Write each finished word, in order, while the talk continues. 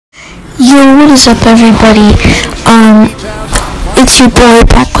Yo, what is up everybody? It's your boy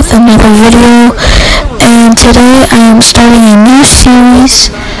back with another video, and today I am starting a new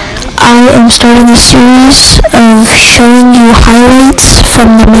series. I am starting a series of showing you highlights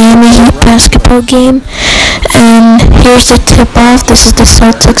from the Miami Heat basketball game. And here's the tip-off. This is the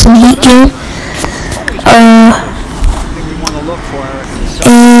Celtics and Heat game.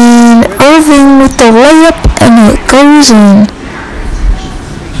 And Irving with the layup, and it goes in.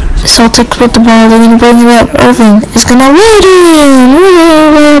 Celtics with the ball, they're going to bring it up. Irving is going to lead in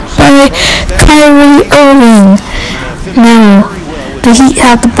by Kyrie Irving. Now, the Heat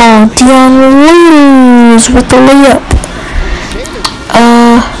have the ball. Dion Waiters with the layup.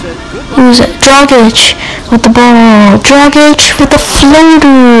 Who's it? Dragic with the ball. Dragic with the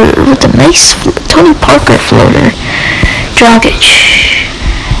floater. With a nice Tony Parker floater. Dragic.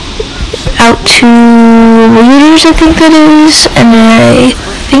 Out to Waiters, I think that is. And I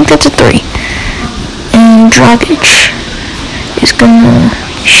think that's a 3. And Dragic is gonna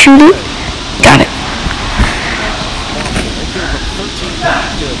shoot it. Got it.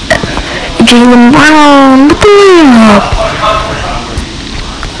 Jaylen Brown with the layup.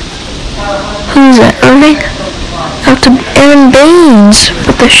 Who's that? Irving? Out to Aaron Baines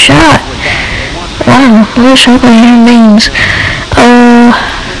with the shot. Wow, what a shot by Aaron Baines.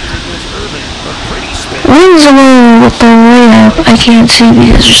 Winslow with the layup. I can't see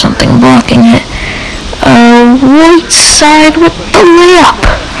because there's something blocking it. Whiteside with the layup.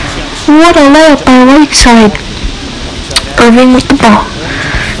 What a layup by Whiteside. Irving with the ball.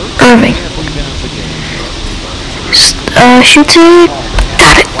 Irving. Shoots it.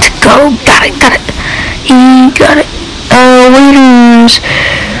 Got it to go. Got it. He got it. Waiters.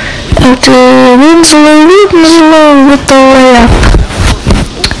 Out to Winslow with the layup.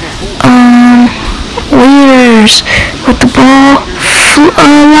 Waiters with the ball.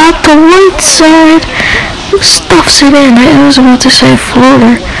 Out to Whiteside. Stuffs it in. I was about to say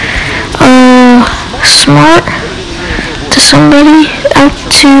floater. Smart to somebody. Out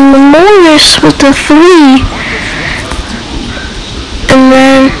to Morris with the 3. And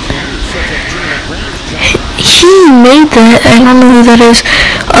then he made that. I don't know who that is.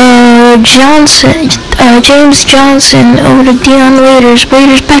 James Johnson over to Dion Waiters.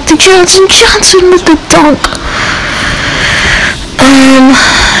 Waiters back to Johnson. Johnson with the dunk.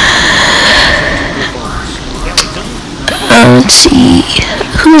 Let's see.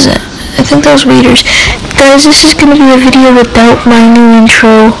 Who is it? I think that was Waiters. Guys, this is gonna be a video without my new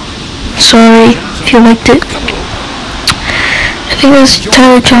intro. Sorry if you liked it. I think that's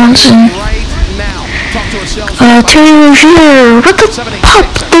Tyler Johnson. Terry Rozier with the pop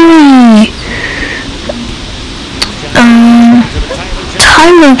 3.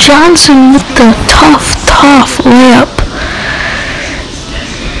 Tyler Johnson with the tough layup.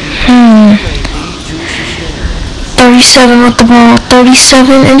 37 with the ball.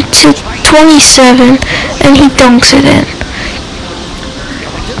 37 into 27, and he dunks it in.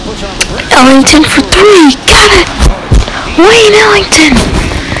 Ellington for 3. Got it. Wayne Ellington.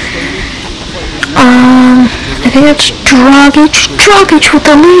 I think that's Dragic with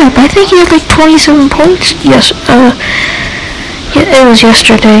the layup. I think he had like 27 points. Yes, yeah, it was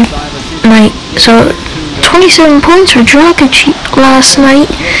yesterday night. So, 27 points for Dragic last night.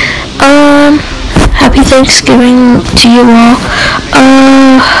 Happy Thanksgiving to you all.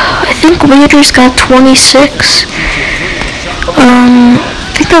 I think Waiters got 26. I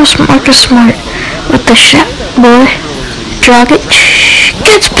think that was Marcus Smart with the shot, boy. Dragic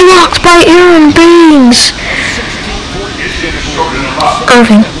gets blocked by Aaron Baines.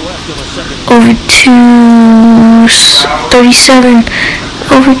 Irving over to 37.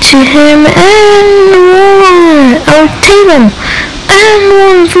 Over to him and 1. Tatum and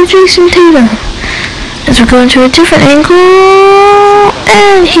 1 for Jason Tatum. As we're going to a different angle,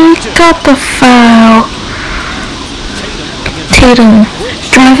 and he got the foul. Tatum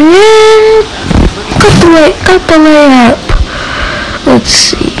driving in. Got the layup. Let's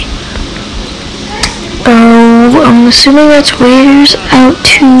see. I'm assuming that's Waiters. Out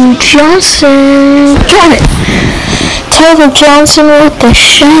to Johnson. Got it. Tyler Johnson with the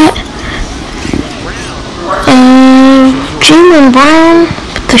shot. Jaylen Brown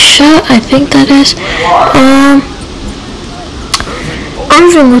with the shot. I think that is.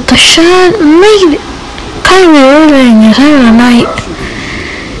 Irving with the shot. Made it. Kyrie Irving is having a night.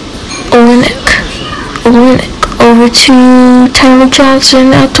 Olenek over to Tyler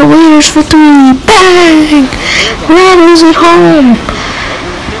Johnson. Out to Waiters for 3. Bang! Rattles it home.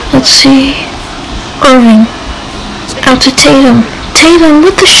 Let's see. Irving. Out to Tatum. Tatum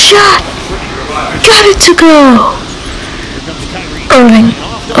with the shot. Got it to go. Irving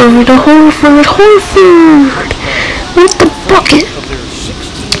Over to Horford. Horford with the bucket.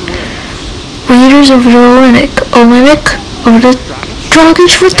 Waiters over to Olenek. Olenek over to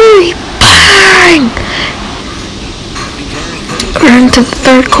Dragic for three. Bang! We're into the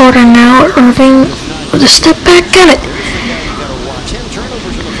third quarter now. Irving with a step back. Got it.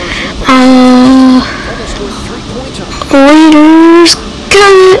 Waiters.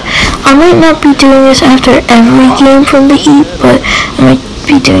 Got it. I might not be doing this after every game from the Heat, but I might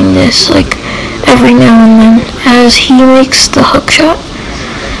be doing this like every now and then as he makes the hook shot.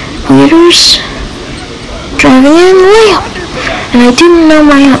 Waiters driving in, layup, and I didn't know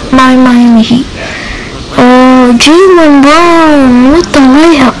my Miami Heat. Jaylen Brown with the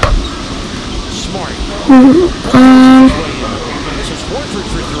layup.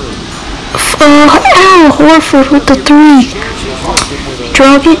 Al Horford with the three.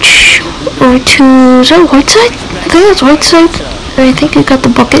 Dragic over to, is that Whiteside? I think that's Whiteside. I think he got the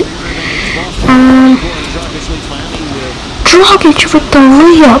bucket. Dragic with the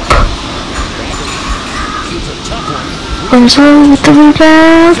layup. Winslow with the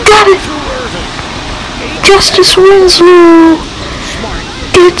rebound. Got it! Justice Winslow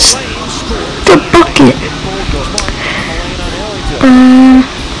gets the bucket.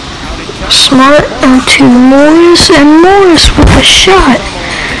 Smart to Morris, and Morris with a shot.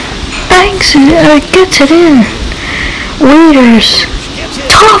 Banks it, gets it in. Waiters.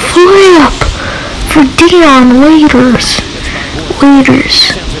 Tough layup for Dion Waiters.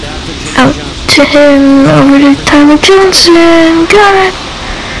 Waiters. Out to him, over to Tyler Johnson. Got it.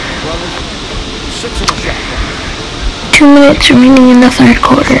 2 minutes remaining in the third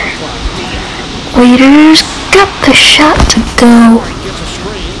quarter. Waiters got the shot to go.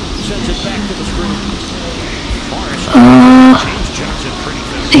 I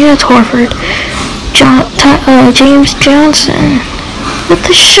think that's Horford. James Johnson with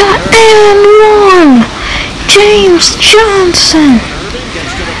the shot and one. James Johnson.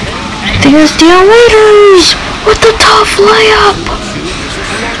 I think it's Dion Waiters with the tough layup.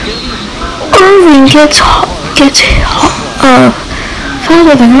 Irving gets fell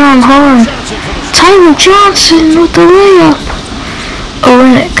to the ground hard. Tyler Johnson with the layup.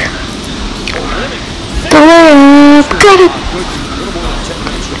 Olenek. The layup. Got it.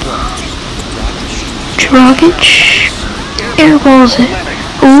 Dragic airballs it.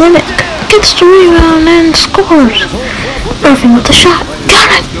 Olenek gets the rebound and scores. Irving with the shot.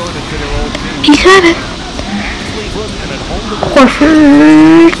 Got it. He got it.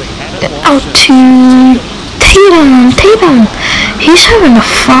 Horford out to Tatum. He's having a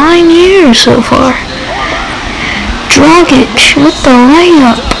fine year so far. Dragic with the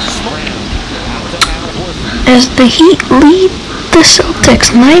layup as the Heat lead the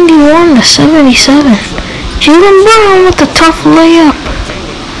Celtics 91-77. Jaylen Brown with the tough layup.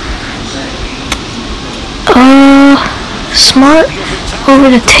 Smart over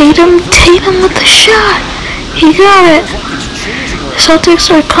to Tatum. Tatum with the shot. He got it. The Celtics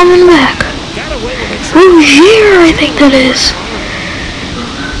are coming back. Rozier, I think that is.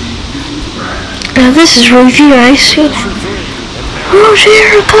 Now this is Rozier, I see.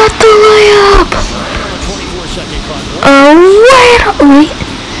 Rozier got the layup.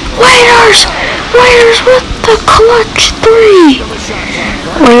 Waiters with the clutch three.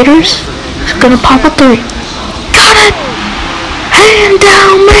 Waiters is gonna pop a three. Got it.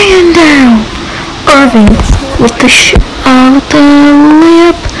 Man down. Irving with the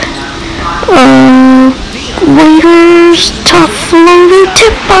layup. Waiters, tough floater,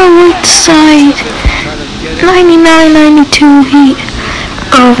 tip by Whiteside. 99-92 Heat.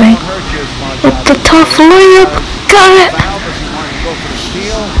 Irving with the tough layup. Got it.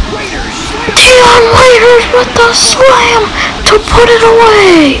 Dion Waiters with the slam to put it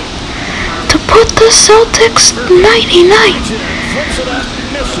away. To put the Celtics 99.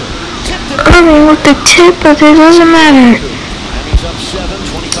 Irving with the tip, but it doesn't matter.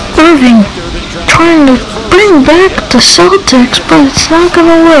 Irving trying to bring back the Celtics, but it's not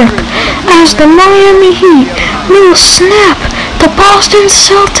gonna work. As the Miami Heat will snap the Boston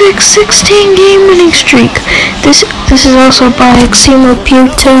Celtics 16-game winning streak. This is also by Eximo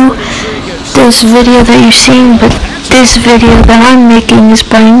Puto. This video that you're seeing, but this video that I'm making is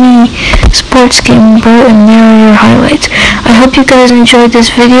by me, Sports Gaming Bro, and there are your highlights. I hope you guys enjoyed this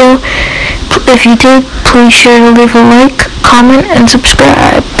video. If you did, please sure to leave a like, comment, and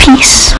subscribe. Peace.